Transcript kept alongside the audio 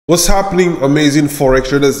What's happening, amazing Forex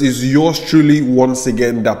traders? Is yours truly once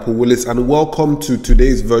again, Dapo Willis, and welcome to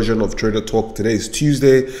today's version of Trader Talk. Today is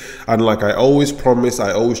Tuesday, and like I always promise,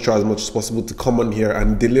 I always try as much as possible to come on here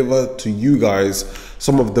and deliver to you guys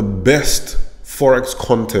some of the best Forex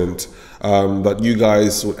content that you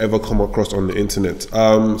guys will ever come across on the internet.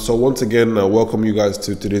 So once again, I welcome you guys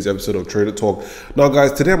to today's episode of Trader Talk. Now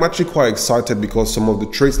guys, today I'm actually quite excited because some of the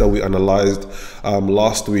trades that we analyzed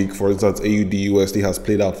last week, for instance, AUD/USD has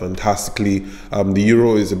played out fantastically. The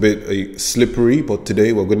euro is a bit slippery, but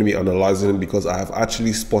today we're going to be analyzing it because I have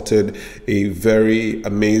actually spotted a very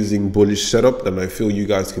amazing bullish setup that I feel you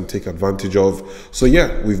guys can take advantage of. So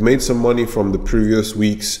yeah, we've made some money from the previous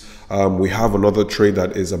weeks. We have another trade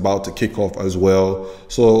that is about to kick off as well.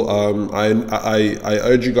 So I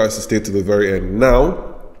urge you guys to stay to the very end.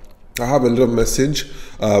 Now, I have a little message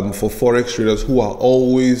for Forex traders who are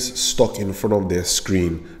always stuck in front of their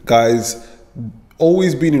screen. Guys,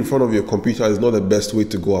 always being in front of your computer is not the best way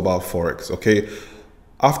to go about Forex, okay?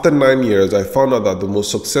 After 9 years, I found out that the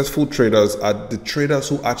most successful traders are the traders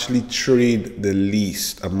who actually trade the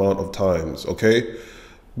least amount of times, okay?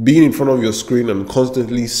 Being in front of your screen and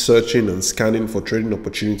constantly searching and scanning for trading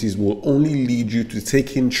opportunities will only lead you to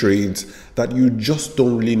taking trades that you just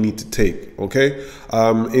don't really need to take, okay?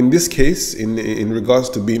 In this case, in regards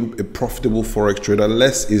to being a profitable Forex trader,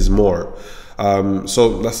 less is more.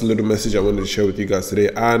 So that's a little message I wanted to share with you guys today.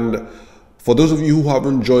 And for those of you who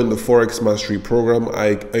haven't joined the Forex Mastery program,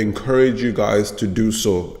 I encourage you guys to do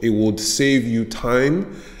so. It would save you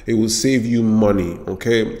time. It will save you money,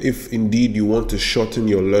 okay? If indeed you want to shorten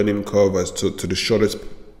your learning curve as to the shortest,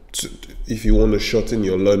 if you want to shorten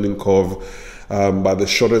your learning curve by the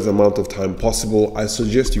shortest amount of time possible, I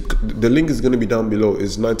suggest you, the link is going to be down below.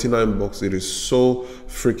 It's 99 bucks. It is so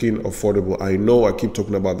freaking affordable. I know I keep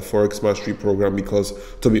talking about the Forex Mastery program because,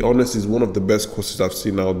 to be honest, it's one of the best courses I've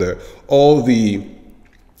seen out there. All the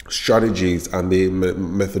strategies and the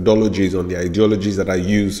methodologies and the ideologies that I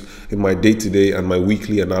use in my day-to-day and my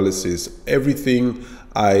weekly analysis, everything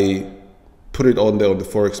I put it on there on the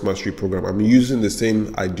Forex Mastery program. I'm using the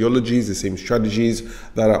same ideologies, the same strategies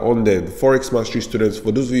that are on there. The Forex Mastery students,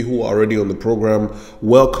 for those of you who are already on the program,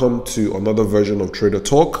 welcome to another version of Trader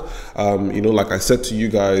Talk. You know, like I said to you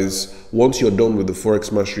guys, once you're done with the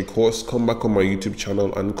Forex Mastery course, come back on my YouTube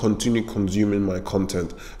channel and continue consuming my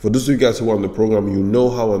content. For those of you guys who are on the program, you know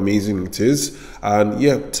how amazing it is. And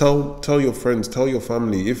yeah, tell your friends, tell your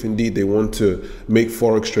family, if indeed they want to make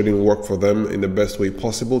Forex trading work for them in the best way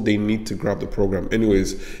possible, they need to grab the program.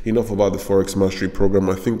 Anyways, enough about the Forex Mastery program.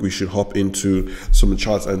 I think we should hop into some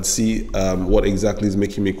charts and see what exactly is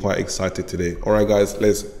making me quite excited today. All right, guys,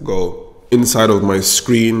 let's go. Inside of my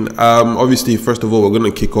screen, obviously, first of all, we're going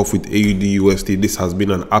to kick off with AUD/USD. This has been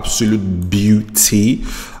an absolute beauty.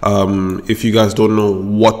 If you guys don't know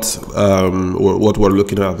what we're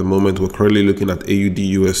looking at the moment, we're currently looking at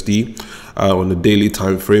AUD/USD on the daily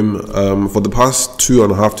time frame. For the past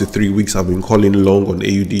 2.5 to 3 weeks, I've been calling long on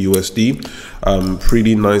AUD/USD.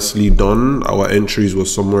 Pretty nicely done. Our entries were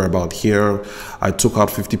somewhere about here. I took out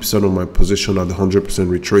 50% of my position at the 100%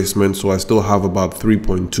 retracement, so I still have about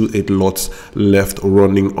 3.28 lots left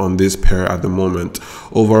running on this pair at the moment.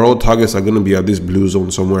 Overall targets are going to be at this blue zone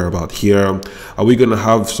somewhere about here. Are we going to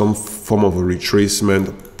have some form of a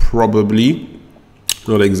retracement? Probably.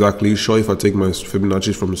 Not exactly sure if I take my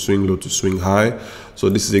Fibonacci from swing low to swing high. So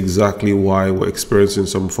this is exactly why we're experiencing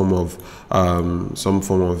some form of a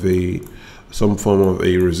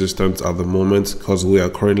resistance at the moment, because we are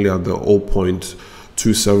currently at the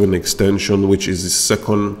 0.27 extension, which is the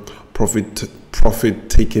second profit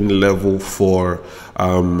taking level for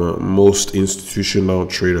most institutional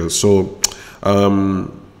traders. So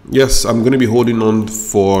yes, I'm going to be holding on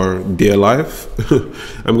for dear life.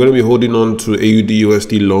 I'm going to be holding on to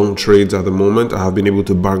AUD/USD long trades at the moment. I have been able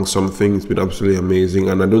to bank something. It's been absolutely amazing,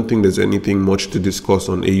 and I don't think there's anything much to discuss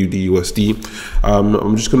on AUD/USD.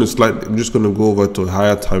 I'm just going to go over to a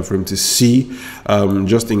higher time frame to see,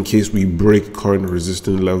 just in case we break current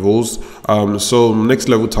resistance levels. So next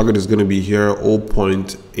level target is going to be here,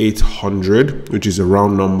 0.800, which is a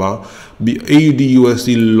round number.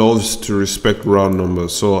 AUD/USD loves to respect round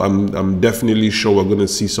numbers, so I'm definitely sure we're going to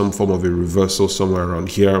see some form of a reversal somewhere around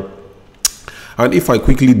here. And if I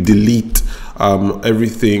quickly delete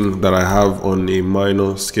everything that I have on a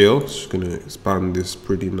minor scale, just going to expand this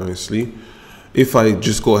pretty nicely. If I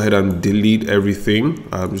just go ahead and delete everything,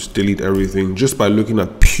 just by looking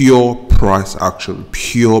at pure price action,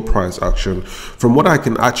 from what I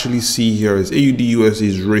can actually see here is AUD/USD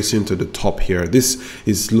is racing to the top here. This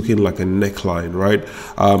is looking like a neckline, right?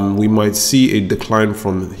 We might see a decline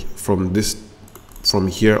from this from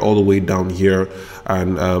here all the way down here,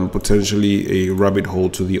 and potentially a rabbit hole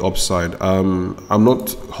to the upside. I'm not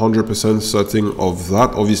 100% certain of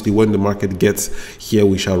that. Obviously, when the market gets here,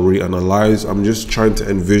 we shall reanalyze. I'm just trying to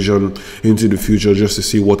envision into the future just to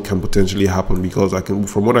see what can potentially happen, because I can,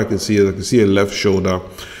 from what I can see a left shoulder,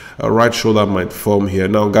 a right shoulder might form here.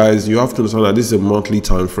 Now guys, you have to understand that this is a monthly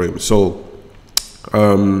time frame. So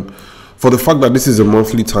for the fact that this is a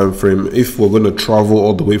monthly time frame, if we're going to travel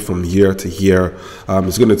all the way from here to here,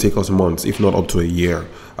 it's going to take us months, if not up to a year.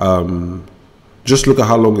 Just look at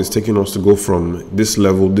how long it's taking us to go from this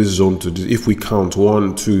level, this zone, to this. If we count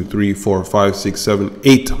 1, 2, 3, 4, 5, 6, 7,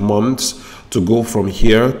 8 months to go from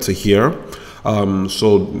here to here.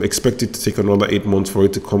 So expect it to take another 8 months for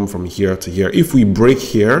it to come from here to here. If we break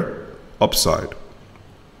here, upside.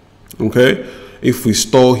 Okay, if we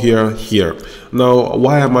stall here, here. Now,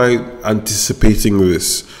 why am I anticipating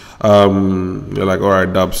this? You're like, all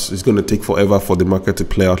right, Dabs, it's going to take forever for the market to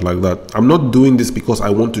play out like that. I'm not doing this because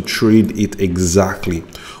I want to trade it exactly.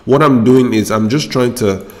 What I'm doing is I'm just trying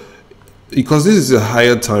to, because this is a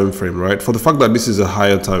higher time frame, right? For the fact that this is a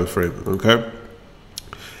higher time frame, okay?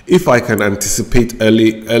 If I can anticipate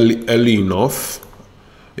early enough,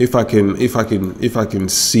 if the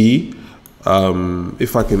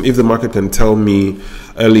market can tell me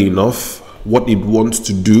early enough what it wants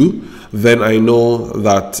to do, then I know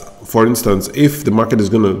that, for instance, if the market is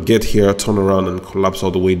going to get here, turn around and collapse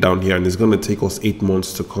all the way down here, and it's going to take us 8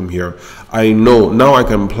 months to come here, I know now I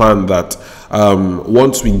can plan that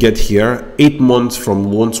once we get here, 8 months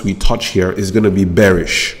from once we touch here is going to be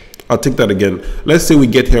bearish. I'll take that again. Let's say we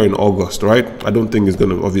get here in August, right? I don't think it's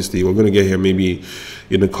going to, obviously, we're going to get here maybe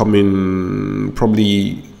in the coming,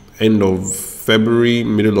 probably end of February,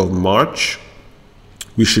 middle of March.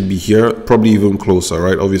 We should be here, probably even closer,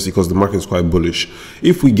 right? Obviously, because the market is quite bullish.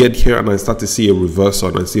 If we get here and I start to see a reversal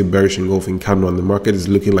and I see a bearish engulfing candle and the market is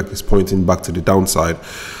looking like it's pointing back to the downside,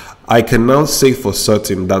 I can now say for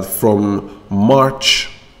certain that from March,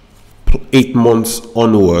 8 months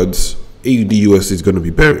onwards, AUD/USD is going to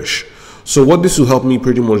be bearish. So what this will help me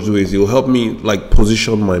pretty much do is it will help me like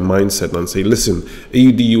position my mindset and say, listen,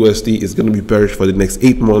 AUD/USD is going to be bearish for the next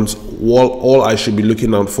 8 months. All I should be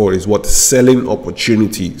looking out for is what selling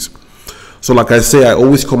opportunities. So like I say, I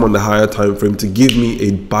always come on the higher time frame to give me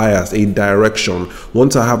a bias, a direction.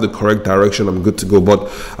 Once I have the correct direction, I'm good to go. But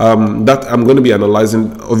that I'm going to be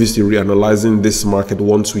analyzing, obviously reanalyzing this market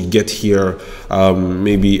once we get here,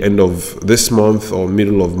 maybe end of this month or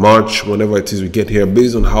middle of March, whenever it is we get here.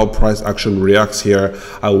 Based on how price action reacts here,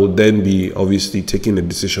 I will then be obviously taking a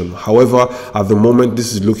decision. However, at the moment,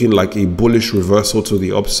 this is looking like a bullish reversal to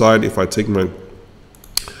the upside. If I take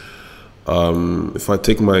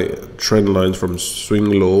my trend lines from swing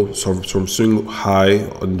low, so from swing high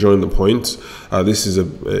and join the points, this is a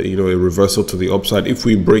reversal to the upside. If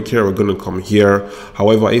we break here, we're going to come here.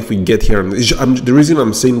 However, if we get here, and the reason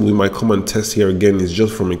I'm saying we might come and test here again is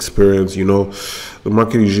just from experience. You know, the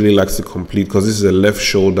market usually likes to complete, because this is a left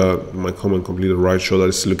shoulder, we might come and complete a right shoulder.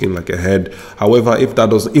 It's looking like a head. However,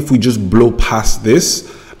 if we just blow past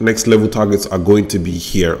this, next level targets are going to be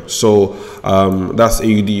here. So that's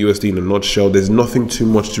AUD/USD in a nutshell. There's nothing too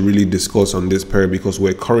much to really discuss on this pair, because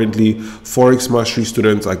we're currently Forex Mastery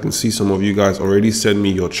students. I can see some of you guys already send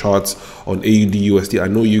me your charts on AUD/USD. I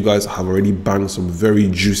know you guys have already banked some very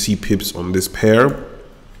juicy pips on this pair,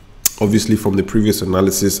 obviously from the previous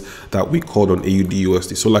analysis that we called on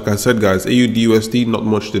AUD/USD. So like I said, guys, AUD/USD, not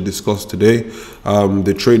much to discuss today.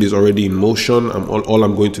 The trade is already in motion. All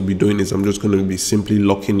I'm going to be doing is I'm just going to be simply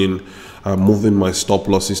locking in, moving my stop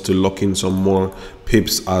losses to lock in some more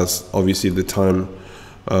pips as obviously the time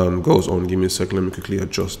goes on. Give me a second. Let me quickly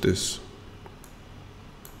adjust this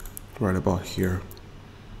right about here.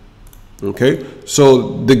 Okay,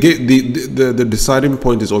 so the deciding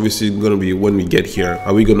point is obviously going to be when we get here.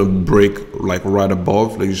 Are we going to break like right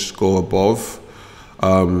above? Let's just go above.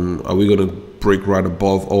 Are we going to break right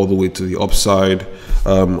above all the way to the upside,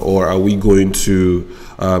 or are we going to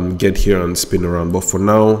get here and spin around? But for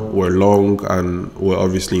now, we're long and we're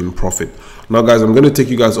obviously in profit. Now guys, I'm going to take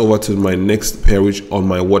you guys over to my next pair, which on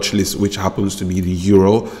my watch list, which happens to be the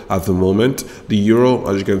euro at the moment. The euro,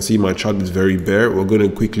 as you can see, my chart is very bare. We're going to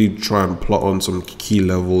quickly try and plot on some key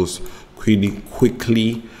levels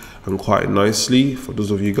quickly and quite nicely. For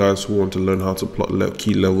those of you guys who want to learn how to plot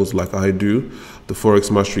key levels like I do, the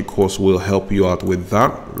Forex Mastery course will help you out with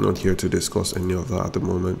that. I'm not here to discuss any of that at the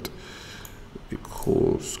moment.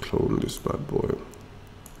 Because clone this bad boy.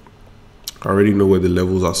 I already know where the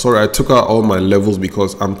levels are. Sorry, I took out all my levels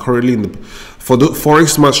because I'm currently for the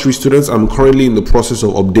Forex Mastery students, I'm currently in the process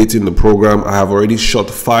of updating the program. I have already shot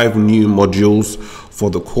 5 new modules for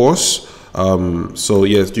the course. So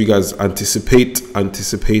yes, you guys anticipate.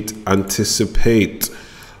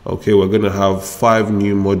 Okay, we're gonna have 5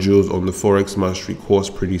 new modules on the Forex Mastery course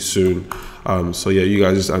pretty soon. So yeah, you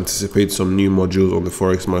guys just anticipate some new modules on the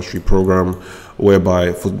Forex Mastery program,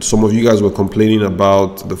 whereby for some of you guys were complaining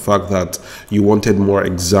about the fact that you wanted more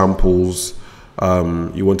examples.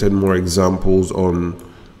 You wanted more examples on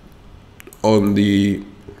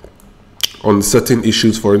certain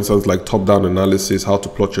issues, for instance, like top-down analysis, how to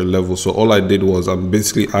plot your level. So all I did was I'm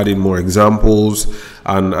basically adding more examples,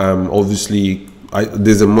 and obviously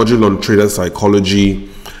there's a module on trader psychology,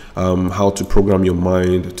 how to program your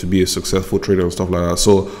mind to be a successful trader and stuff like that.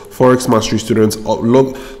 So Forex Mastery students,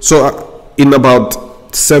 in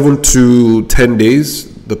about 7 to 10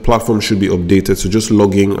 days, the platform should be updated. So just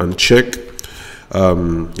log in and check.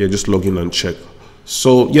 Yeah, just log in and check.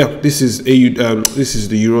 So yeah, this is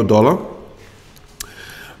the euro dollar.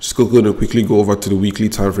 Just going to quickly go over to the weekly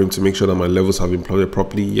time frame to make sure that my levels have been plotted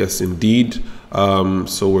properly. Yes, indeed.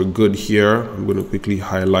 So we're good here. I'm going to quickly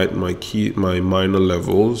highlight my minor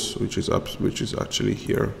levels, which is actually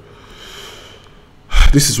here.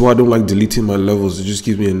 This is why I don't like deleting my levels. It just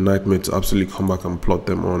gives me a nightmare to absolutely come back and plot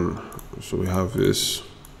them on. So we have this.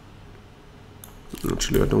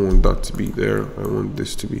 Actually, I don't want that to be there. I want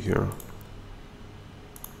this to be here.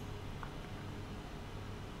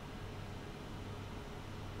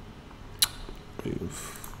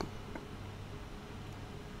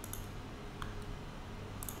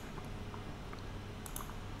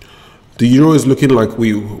 The euro is looking like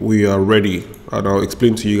we are ready, and I'll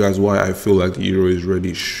explain to you guys why I feel like the euro is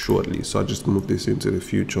ready shortly. So I'll just move this into the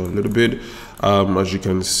future a little bit. As you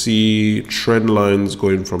can see, trend lines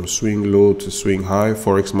going from swing low to swing high.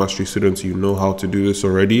 Forex Mastery students, you know how to do this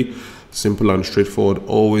already. Simple and straightforward.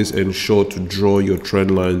 Always ensure to draw your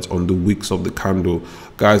trend lines on the wicks of the candle.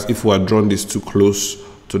 Guys, if we had drawn this too close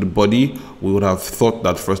to the body, we would have thought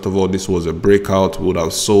that first of all this was a breakout. We would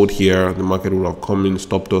have sold here, the market would have come in,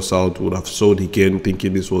 stopped us out, would have sold again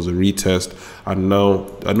thinking this was a retest. And now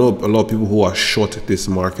I know a lot of people who are short this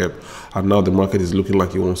market, and now the market is looking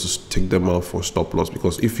like it wants to take them out for stop loss,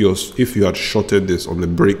 because if you had shorted this on the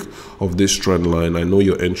break of this trend line, I know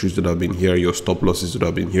your entries would have been here, your stop losses would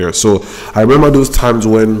have been here. So I remember those times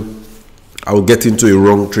when I would get into a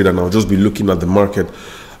wrong trade and I'll just be looking at the market.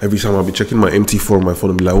 Every time I'll be checking my MT4 on my phone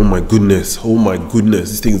and be like, oh my goodness,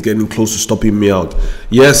 this thing is getting close to stopping me out.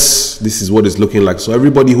 Yes, this is what it's looking like. So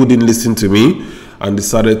everybody who didn't listen to me and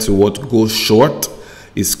decided to go short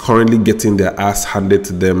is currently getting their ass handed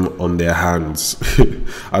to them on their hands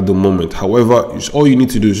at the moment. However, all you need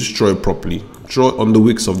to do is just draw it properly. Draw it on the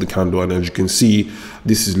wicks of the candle, and as you can see,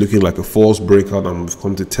 this is looking like a false breakout, and we've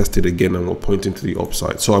come to test it again, and we're pointing to the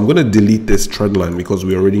upside. So I'm going to delete this trend line because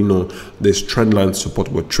we already know this trend line support.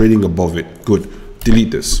 We're trading above it. Good.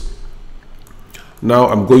 Delete this. Now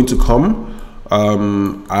I'm going to come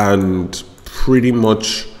and pretty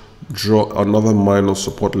much draw another minor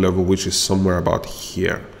support level, which is somewhere about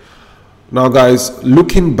here. Now guys,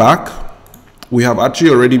 looking back, we have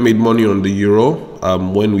actually already made money on the euro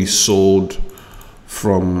when we sold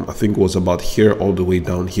from, I think it was about here all the way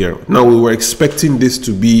down here. Now we were expecting this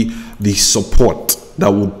to be the support that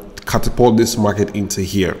would catapult this market into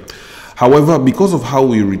here. However, because of how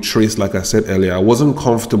we retraced, like I said earlier, I wasn't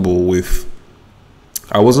comfortable with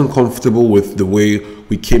the way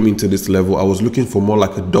we came into this level. I was looking for more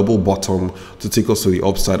like a double bottom to take us to the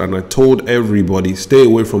upside, and I told everybody stay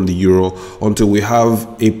away from the euro until we have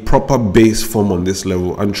a proper base form on this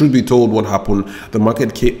level. And truth be told, what happened, the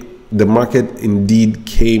market indeed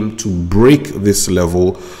came to break this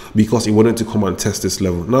level because it wanted to come and test this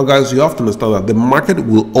level. Now guys, you have to understand that the market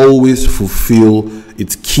will always fulfill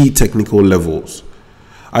its key technical levels.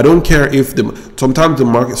 I don't care if sometimes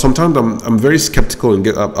I'm very skeptical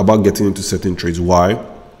about getting into certain trades. Why?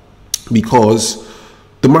 Because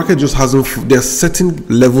the market just hasn't, there's certain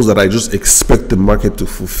levels that I just expect the market to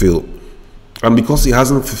fulfill, and because it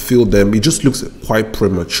hasn't fulfilled them, it just looks quite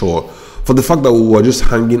premature. For the fact that we were just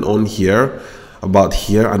hanging on here, about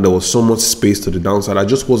here, and there was so much space to the downside, I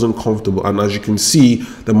just wasn't comfortable. And as you can see,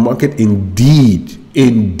 the market indeed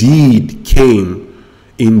came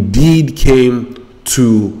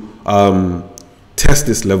to test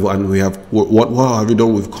this level, and we have what have we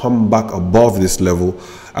done? We've come back above this level,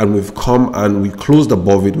 and we've come and we closed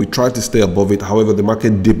above it. We tried to stay above it. However, the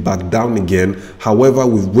market dipped back down again. However,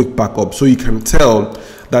 we've wicked back up. So you can tell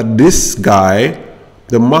that this guy,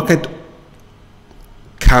 the market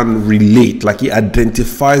can relate, like he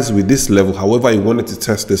identifies with this level. However, he wanted to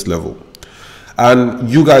test this level. And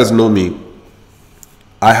you guys know me,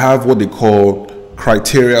 I have what they call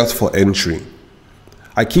criteria for entry.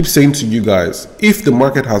 I keep saying to you guys, if the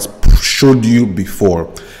market has showed you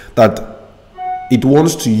before, that it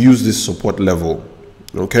wants to use this support level.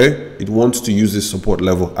 Okay, it wants to use this support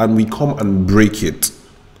level, and we come and break it.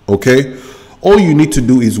 Okay, all you need to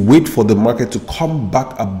do is wait for the market to come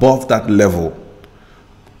back above that level.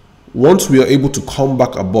 Once we are able to come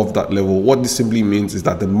back above that level, what this simply means is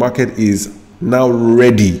that the market is now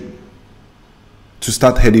ready to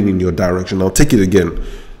start heading in your direction. I'll take it again.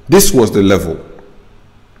 This was the level.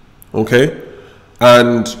 Okay,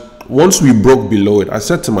 and once we broke below it, I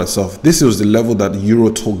said to myself, this was the level that Euro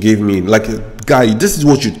gave me. Like, guy, this is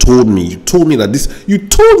what you told me. You told me that this, you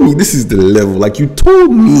told me this is the level. Like, you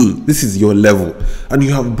told me this is your level, and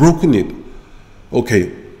you have broken it.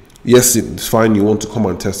 Okay, yes, it's fine. You want to come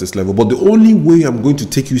and test this level, but the only way I'm going to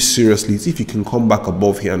take you seriously is if you can come back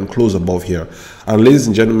above here and close above here. And ladies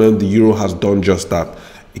and gentlemen, the Euro has done just that.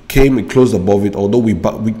 It came, it closed above it. Although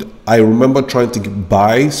I remember trying to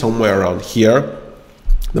buy somewhere around here.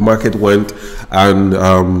 The market went and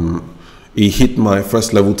it hit my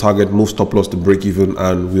first level target, moved stop loss to break even,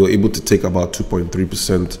 and we were able to take about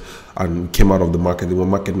 2.3% and came out of the market. The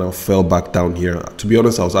market now fell back down here. To be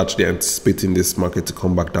honest, I was actually anticipating this market to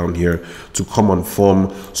come back down here to come and form.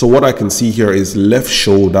 So what I can see here is left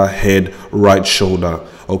shoulder, head, right shoulder.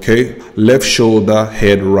 Okay, left shoulder,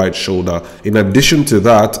 head, right shoulder. In addition to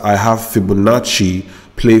that, I have Fibonacci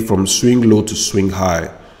play from swing low to swing high.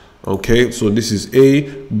 Okay, so this is A,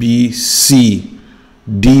 B, C.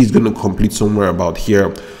 D is going to complete somewhere about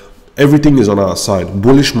here. Everything is on our side.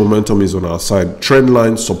 Bullish momentum is on our side. Trend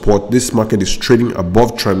line support. This market is trading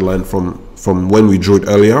above trend line from when we drew it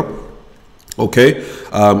earlier. Okay,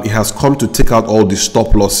 it has come to take out all the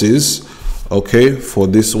stop losses. Okay, for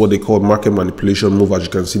this what they call market manipulation move. As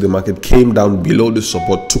you can see, the market came down below the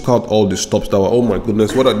support, took out all the stops that were, oh my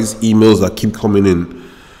goodness, what are these emails that keep coming in?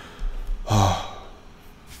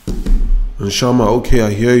 And Shama, okay, I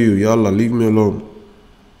hear you. Yalla, leave me alone.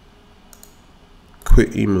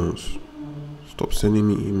 Quit emails. Stop sending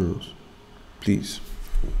me emails, please.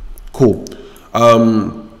 Cool.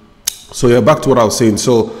 So yeah, back to what I was saying.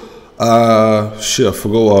 So shit, I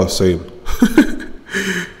forgot what I was saying.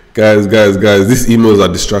 guys, these emails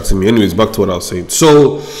are distracting me. Anyways, back to what I was saying.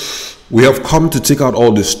 So we have come to take out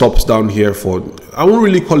all the stops down here for, I won't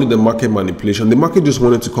really call it the market manipulation. The market just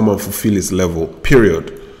wanted to come and fulfill its level,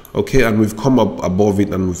 period. Okay, and we've come up above it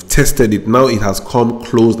and we've tested it. Now it has come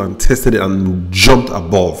closed and tested it and jumped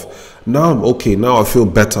above. Now I'm okay. Now I feel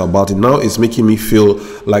better about it. Now it's making me feel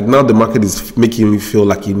like, now the market is making me feel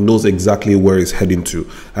like it knows exactly where it's heading to.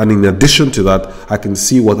 And in addition to that, I can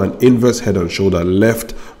see what an inverse head and shoulder,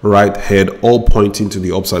 left, right, head, all pointing to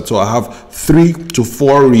the upside. So I have 3 to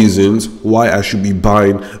 4 reasons why I should be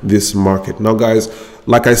buying this market. Now guys,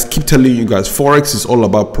 like I keep telling you guys, Forex is all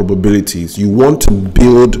about probabilities. You want to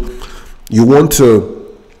build, you want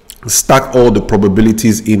to stack all the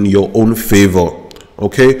probabilities in your own favor.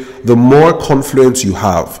 Okay, the more confluence you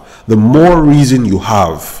have, the more reason you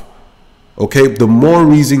have. Okay, the more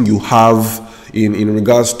reason you have in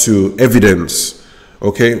regards to evidence.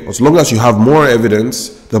 Okay, as long as you have more evidence,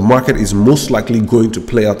 the market is most likely going to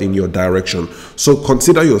play out in your direction. So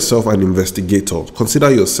consider yourself an investigator. Consider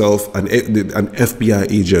yourself an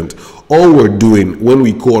FBI agent. All we're doing when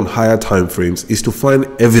we go on higher time frames is to find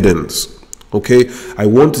evidence. Okay, I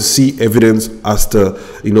want to see evidence as to,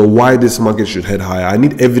 you know, why this market should head higher. I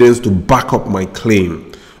need evidence to back up my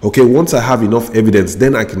claim. Okay, once I have enough evidence,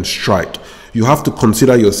 then I can strike. You have to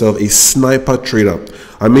consider yourself a sniper trader.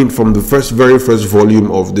 I mean, from the very first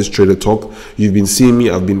volume of this Trader Talk, you've been seeing me.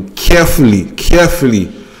 I've been carefully,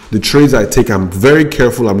 the trades I take, I'm very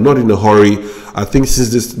careful. I'm not in a hurry. I think since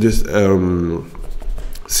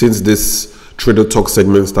this Trader Talk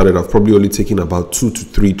segment started, I've probably only taken about 2 to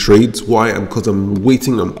 3 trades. Why? Because I'm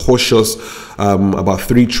waiting, I'm cautious. About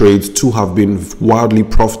 3 trades, 2 have been wildly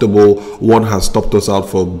profitable. 1 has stopped us out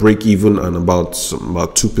for break even and about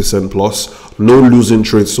 2% plus. No losing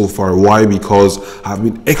trades so far. Why? Because I've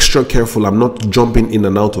been extra careful. I'm not jumping in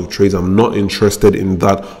and out of trades. I'm not interested in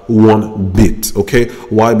that one bit. Okay,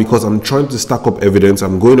 why? Because I'm trying to stack up evidence.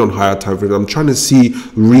 I'm going on higher time frames. I'm trying to see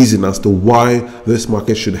reason as to why this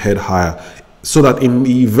market should head higher, so that in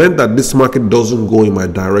the event that this market doesn't go in my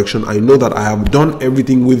direction, I know that I have done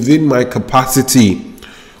everything within my capacity,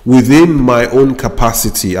 within my own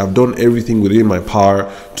capacity. I've done everything within my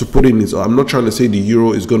power to put in this. I'm not trying to say the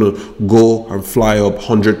euro is going to go and fly up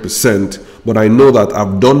 100%, but I know that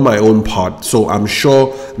I've done my own part. So I'm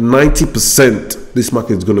sure 90% this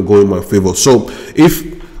market is going to go in my favor. So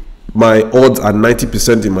if my odds are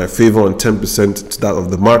 90% in my favor and 10% to that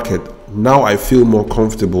of the market, now I feel more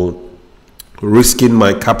comfortable risking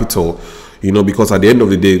my capital, you know, because at the end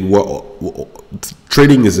of the day,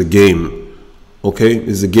 trading is a game. Okay,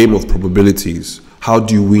 it's a game of probabilities. How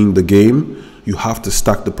do you win the game? You have to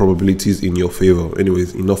stack the probabilities in your favor.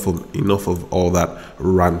 Anyways, enough of all that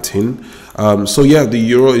ranting. So yeah, the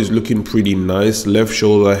euro is looking pretty nice. Left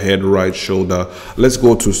shoulder, head, right shoulder. Let's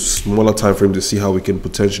go to smaller time frame to see how we can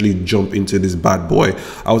potentially jump into this bad boy.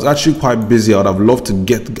 I was actually quite busy. I would have loved to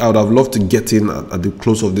get in at the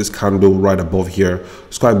close of this candle right above here.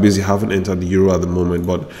 It's quite busy. I haven't entered the euro at the moment,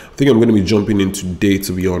 but I think I'm going to be jumping in today,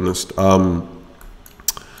 to be honest.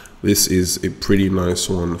 This is a pretty nice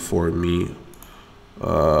one for me.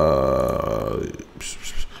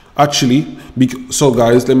 Actually, so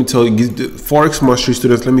guys, let me tell you, Forex Mastery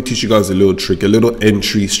students, let me teach you guys a little trick, a little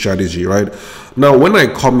entry strategy. Right now, when I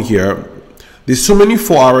come here, there's so many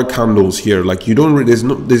 4-hour candles here. Like, you don't,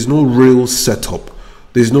 there's no real setup.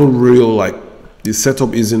 There's no real, like, the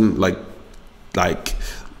setup isn't like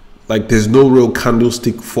there's no real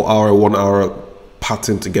candlestick 4-hour 1-hour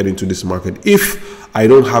pattern to get into this market. If I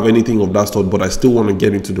don't have anything of that sort, but I still want to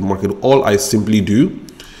get into the market, all I simply do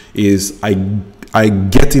is I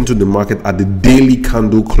get into the market at the daily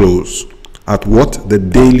candle close. At what? The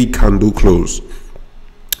daily candle close.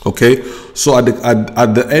 Okay, so at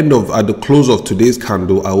the close of today's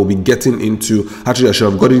candle, I will be getting into, actually I should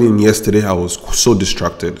have gotten in yesterday. I was so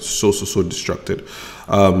distracted, so distracted.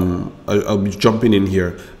 I'll be jumping in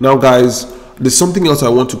here now, guys. There's something else I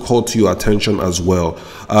want to call to your attention as well.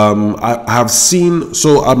 I have seen,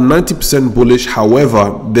 so I'm 90% bullish.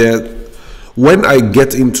 However, when I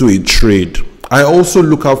get into a trade, I also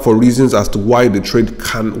look out for reasons as to why the trade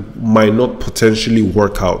might not potentially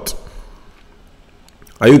work out.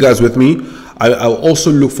 Are you guys with me? I'll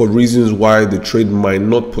also look for reasons why the trade might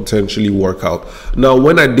not potentially work out. Now,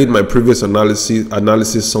 when I did my previous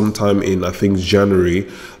analysis sometime in, I think, January,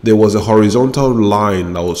 there was a horizontal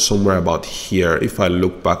line that was somewhere about here. If I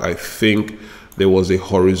look back, I think there was a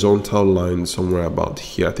horizontal line somewhere about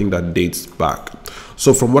here. I think that dates back.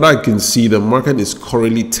 So from what I can see, the market is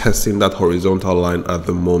currently testing that horizontal line at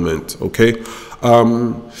the moment. Okay.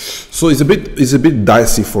 So it's a bit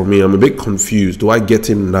dicey for me. I'm a bit confused. Do I get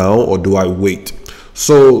in now or do I wait?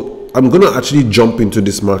 So I'm gonna actually jump into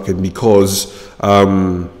this market because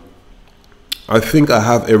I think I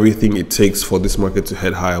have everything it takes for this market to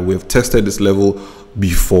head higher. We have tested this level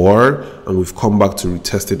before and we've come back to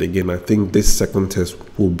retest it again. I think this second test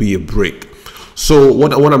will be a break. So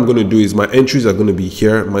what I'm going to do is my entries are going to be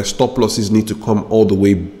here. My stop losses need to come all the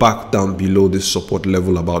way back down below this support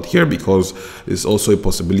level about here, because there's also a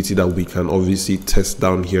possibility that we can obviously test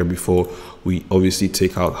down here before we obviously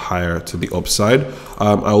take out higher to the upside.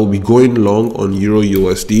 I will be going long on Euro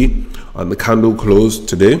USD and the candle closed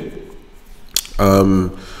today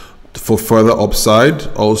for further upside.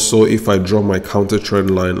 Also, if I draw my counter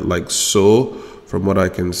trend line like so, from what I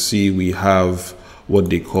can see, we have what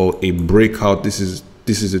they call a breakout. This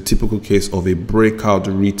is a typical case of a breakout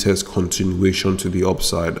retest continuation to the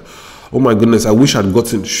upside. Oh my goodness, I wish I'd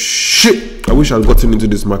gotten into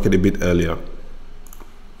this market a bit earlier.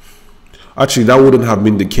 Actually, that wouldn't have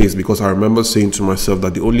been the case, because I remember saying to myself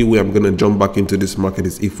that the only way I'm going to jump back into this market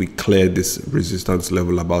is if we clear this resistance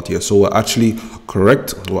level about here. So we're actually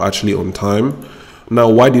correct, we're actually on time. Now,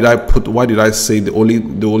 why did I say the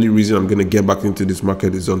only reason I'm going to get back into this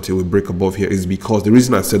market is until we break above here? Is because the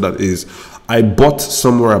reason I said that is I bought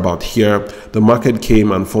somewhere about here. The market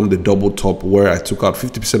came and formed a double top where I took out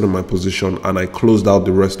 50% of my position and I closed out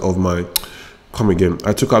the rest of my,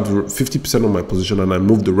 I took out 50% of my position and I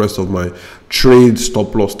moved the rest of my trade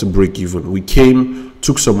stop loss to break even. We came,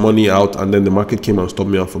 took some money out, and then the market came and stopped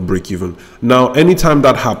me out for break even. Now, anytime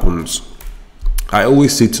that happens, I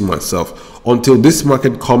always say to myself, until this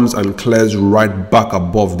market comes and clears right back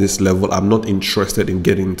above this level, I'm not interested in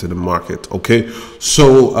getting into the market. Okay,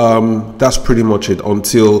 so that's pretty much it.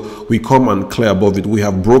 Until we come and clear above it, we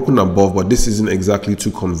have broken above, but this isn't exactly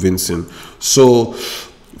too convincing. So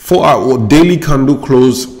for our daily candle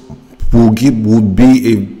close would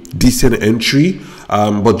be a decent entry,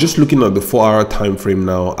 but just looking at the 4-hour time frame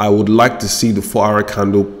now, I would like to see the 4-hour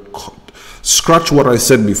candle scratch what I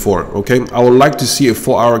said before. Okay, I would like to see a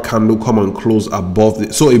 4-hour candle come and close above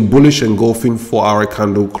it. So a bullish engulfing 4-hour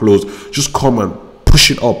candle close, just come and push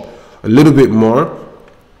it up a little bit more.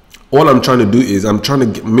 All I'm trying to do is I'm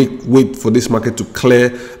trying to wait for this market to clear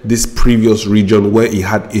this previous region where it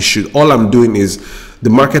had issues. All I'm doing is, the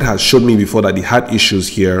market has showed me before that it had issues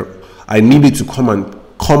here. I needed to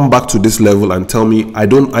come back to this level and tell me I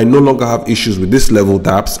no longer have issues with this level.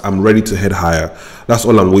 DAPS, I'm ready to head higher. That's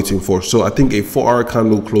all I'm waiting for. So I think a 4-hour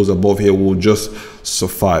candle close above here will just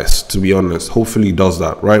suffice, to be honest. Hopefully it does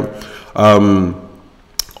that, right?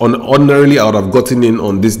 Ordinarily, I would have gotten in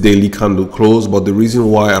on this daily candle close, but the reason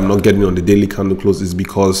why I'm not getting on the daily candle close is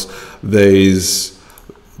because there's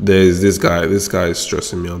this guy is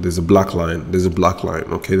stressing me out. There's a black line,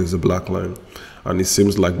 okay, there's a black line, and it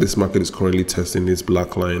seems like this market is currently testing this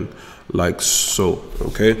black line like so.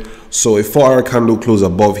 Okay, so a 4-hour candle close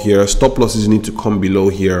above here, stop losses need to come below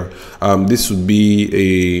here. This would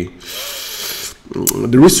be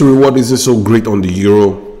the risk to reward isn't so great on the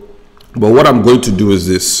euro. But what I'm going to do is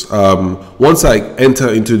this: once I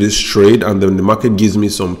enter into this trade and then the market gives me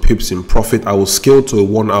some pips in profit, I will scale to a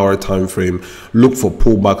 1-hour time frame, look for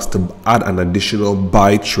pullbacks to add an additional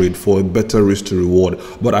buy trade for a better risk to reward.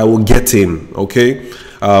 But I will get in, okay?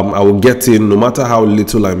 I will get in no matter how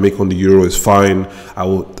little I make on the euro is fine. I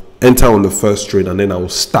will enter on the first trade and then I will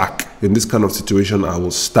stack. In this kind of situation, I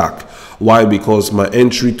will stack. Why? Because my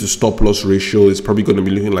entry to stop loss ratio is probably going to be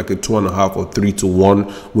looking like a 2.5 or 3 to 1,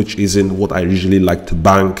 which isn't what I usually like to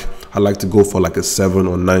bank. I like to go for like a 7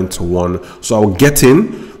 or 9 to 1. So I'll get in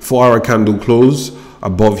 4-hour candle close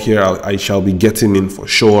above here. I shall be getting in for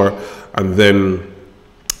sure, and then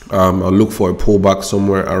I'll look for a pullback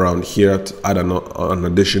somewhere around here to add an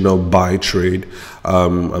additional buy trade,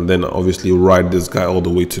 and then obviously ride this guy all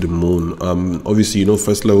the way to the moon. Obviously, you know,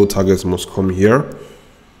 first level targets must come here.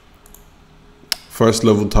 First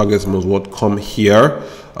level targets must what come here.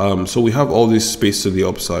 So we have all this space to the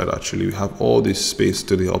upside. Actually, we have all this space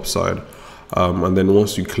to the upside. And then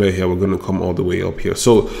once we clear here, we're going to come all the way up here.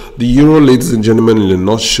 So the euro, ladies and gentlemen, in a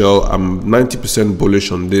nutshell, I'm 90%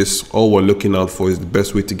 bullish on this. All we're looking out for is the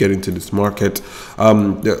best way to get into this market.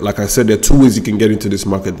 Like I said, there are two ways you can get into this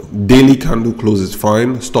market. Daily candle close is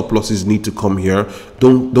fine. Stop losses need to come here.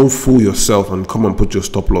 Don't fool yourself and come and put your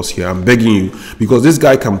stop loss here. I'm begging you, because this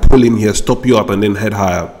guy can pull in here, stop you up, and then head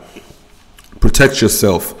higher. Protect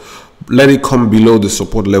yourself. Let it come below the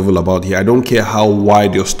support level about here. I don't care how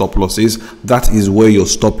wide your stop loss is. That is where your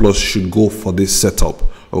stop loss should go for this setup.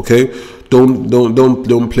 Okay,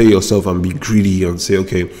 don't play yourself and be greedy and say,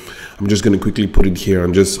 okay, I'm just going to quickly put it here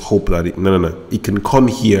and just hope that no, it can come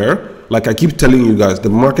here. Like I keep telling you guys, the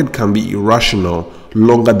market can be irrational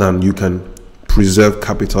longer than you can preserve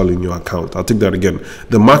capital in your account. I'll take that again.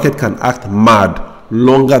 The market can act mad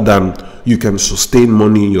longer than you can sustain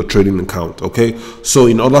money in your trading account. Okay, so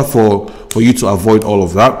in order for you to avoid all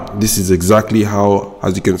of that, this is exactly how,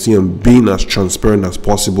 as you can see, I'm being as transparent as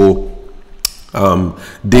possible.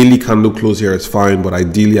 Daily candle close here is fine, but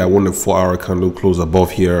ideally I want a 4-hour candle close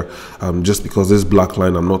above here, just because this black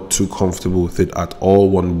line, I'm not too comfortable with it at all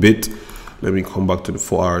one bit. Let me come back to the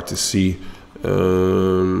 4-hour to see.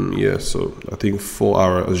 Yeah, so I think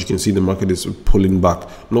 4-hour, as you can see, the market is pulling back.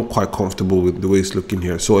 I'm not quite comfortable with the way it's looking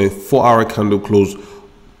here. So a 4-hour candle close,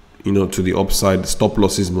 you know, to the upside, stop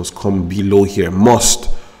losses must come below here, must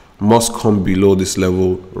come below this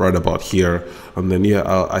level right about here, and then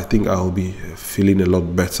yeah, I think I'll be feeling a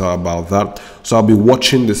lot better about that. So I'll be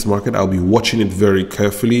watching this market. I'll be watching it very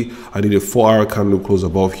carefully. I need a 4-hour candle close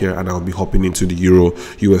above here, and I'll be hopping into the euro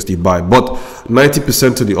USD buy. But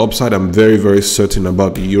 90% to the upside, I'm very certain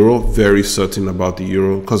about the euro,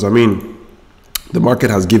 because I mean, the market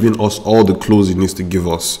has given us all the clues it needs to give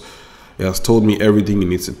us. It has told me everything it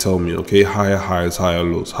needs to tell me. Okay, higher highs, higher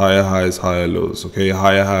lows, higher highs, higher lows. Okay,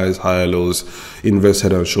 higher highs, higher lows. Inverse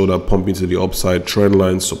head and shoulder pumping to the upside. Trend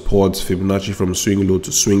line supports, Fibonacci from swing low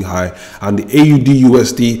to swing high. And the AUD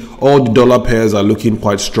USD, all the dollar pairs are looking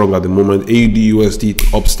quite strong at the moment. AUD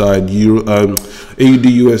USD upside, AUD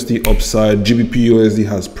USD upside. GBP USD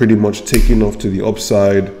has pretty much taken off to the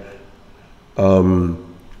upside.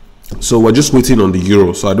 So we're just waiting on the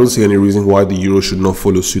euro, so I don't see any reason why the euro should not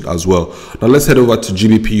follow suit as well. Now let's head over to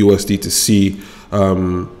GBP USD to see,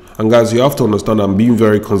 and guys, you have to understand I'm being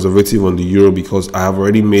very conservative on the euro because I have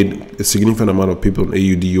already made a significant amount of people on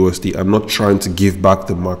AUD USD. I'm not trying to give back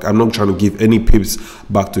the market. I'm not trying to give any pips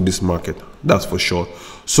back to this market, that's for sure.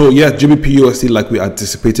 So yeah, GBP USD, like we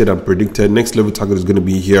anticipated and predicted, next level target is going to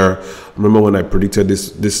be here. Remember when I predicted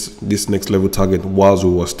this next level target whilst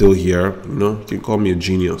we were still here? You know, you can call me a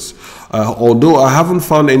genius. Although I haven't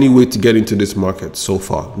found any way to get into this market so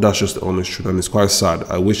far. That's just the honest truth, and it's quite sad.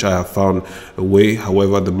 I wish I had found a way.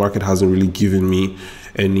 However, the market hasn't really given me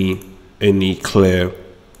any clear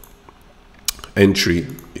entry.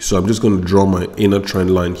 So I'm just going to draw my inner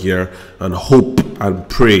trend line here and hope and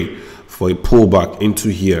pray for a pullback into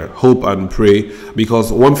here. Hope and pray,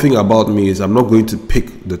 because one thing about me is I'm not going to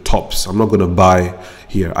pick the tops. I'm not going to buy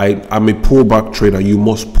here. I'm a pullback trader. You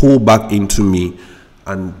must pull back into me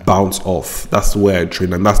and bounce off. That's the way I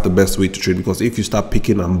trade, and that's the best way to trade, because if you start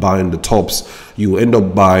picking and buying the tops, you end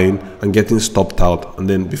up buying and getting stopped out, and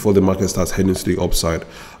then before the market starts heading to the upside.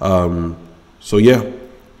 So yeah,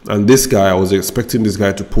 And this guy, I was expecting this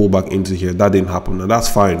guy to pull back into here. That didn't happen, and that's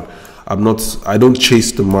fine. I don't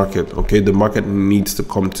chase the market, okay? The market needs to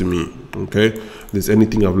come to me, okay? If there's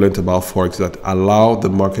anything I've learned about Forex, that allow the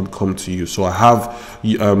market come to you. So I have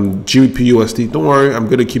GBP USD. Don't worry, I'm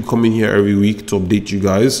gonna keep coming here every week to update you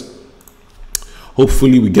guys.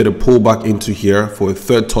 Hopefully we get a pullback into here for a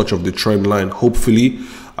third touch of the trend line. Hopefully,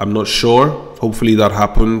 I'm not sure. Hopefully that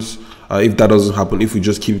happens. If that doesn't happen, if we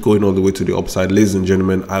just keep going all the way to the upside, ladies and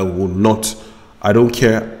gentlemen, I don't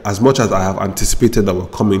care, as much as I have anticipated that we're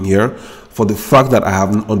coming here, for the fact that I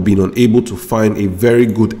have not been unable to find a very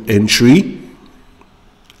good entry,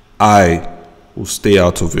 I will stay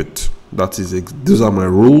out of it. Those are my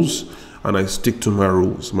rules, and I stick to my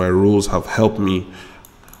rules. My rules have helped me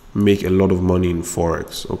make a lot of money in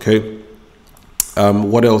Forex, okay?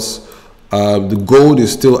 What else? The gold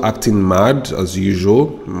is still acting mad as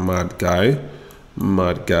usual. Mad guy.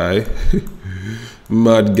 Mad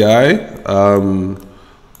guy.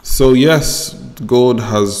 So yes, gold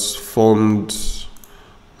has formed,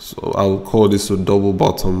 so I'll call this a double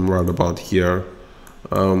bottom right about here.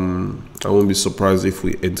 I won't be surprised if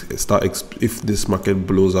if this market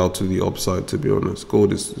blows out to the upside, to be honest.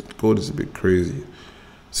 Gold is a bit crazy.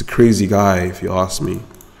 It's a crazy guy, if you ask me.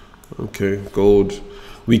 Okay, gold,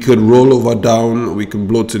 we could roll over down, we could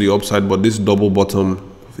blow to the upside, but this double bottom,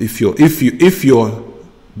 if you're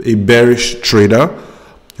a bearish trader,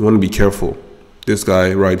 you want to be careful. This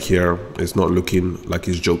guy right here is not looking like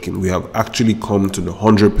he's joking. We have actually come to the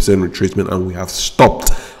 100% retracement, and we have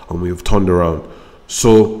stopped and we have turned around.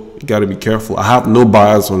 So you got to be careful. I have no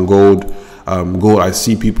bias on gold. Gold, I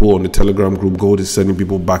see people on the Telegram group, gold is sending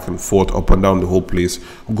people back and forth, up and down the whole place.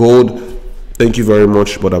 Gold, thank you very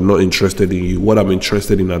much, but I'm not interested in you. What I'm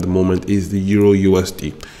interested in at the moment is the Euro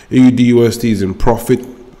USD. AUD USD is in profit.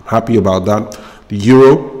 Happy about that. The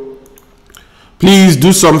Euro, please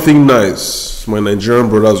do something nice. My Nigerian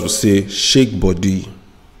brothers will say, shake body,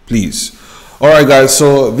 please. All right, guys,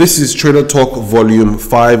 so this is Trader Talk Volume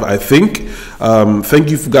 5, I think.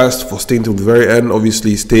 Thank you guys for staying till the very end.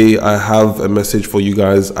 Obviously, I have a message for you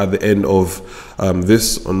guys at the end of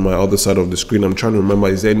this on my other side of the screen. I'm trying to remember,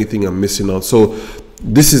 is there anything I'm missing out? So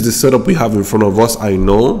this is the setup we have in front of us. I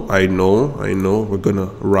know we're gonna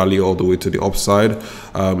rally all the way to the upside.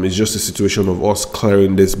 It's just a situation of us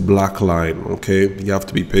clearing this black line. Okay, you have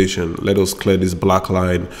to be patient. Let us clear this black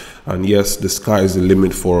line, and yes, the sky is the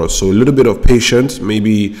limit for us. So a little bit of patience.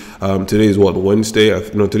 Maybe today is what, Wednesday?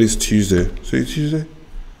 No, today's Tuesday. Today's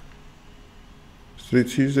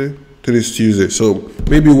Tuesday. So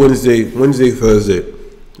maybe Wednesday, Thursday,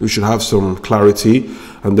 we should have some clarity,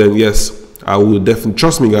 and then yes, I will definitely,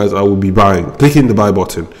 trust me guys, I will be buying, clicking the buy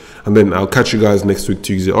button, and then I'll catch you guys next week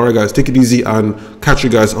Tuesday. All right guys, take it easy, and catch you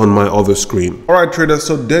guys on my other screen. All right traders,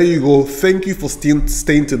 so there you go. Thank you for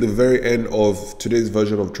staying to the very end of today's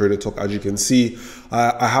version of Trader Talk. As you can see,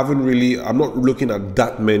 I'm not looking at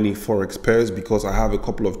that many Forex pairs because I have a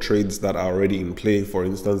couple of trades that are already in play. For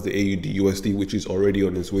instance, the AUD USD, which is already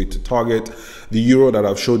on its way to target. The Euro that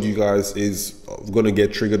I've showed you guys is going to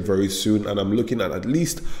get triggered very soon, and I'm looking at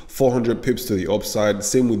least 400 pips to the upside.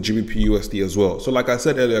 Same with GBP USD as well. So like I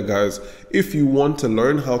said earlier guys, if you want to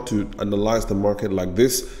learn how to analyze the market like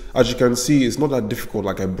this, as you can see, it's not that difficult.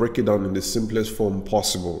 Like, I break it down in the simplest form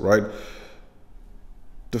possible, right?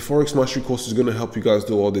 The Forex Mastery course is going to help you guys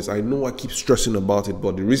do all this. I know I keep stressing about it,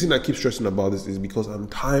 but the reason I keep stressing about this is because I'm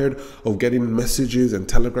tired of getting messages and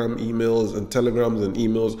telegrams and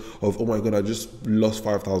emails of, oh my God, I just lost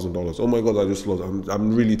 $5,000. Oh my God, I just lost.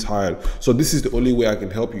 I'm really tired. So this is the only way I can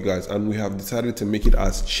help you guys, and we have decided to make it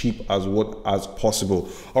as cheap as possible.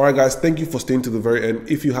 All right, guys, thank you for staying to the very end.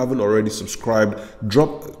 If you haven't already subscribed,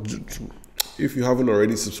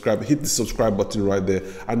 hit the subscribe button right there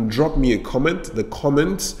and drop me a comment. The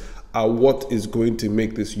comments are what is going to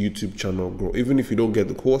make this YouTube channel grow. Even if you don't get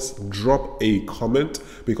the course, drop a comment,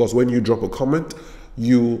 because when you drop a comment,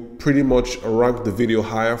 you pretty much rank the video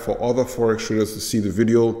higher for other Forex traders to see the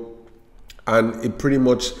video, and it pretty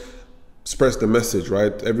much spreads the message,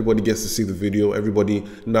 right? Everybody gets to see the video. Everybody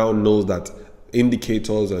now knows that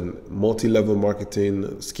indicators and multi-level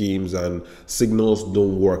marketing schemes and signals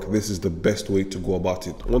don't work. This is the best way to go about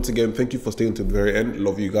it. Once again, thank you for staying to the very end.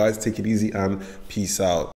 Love you guys. Take it easy and peace out.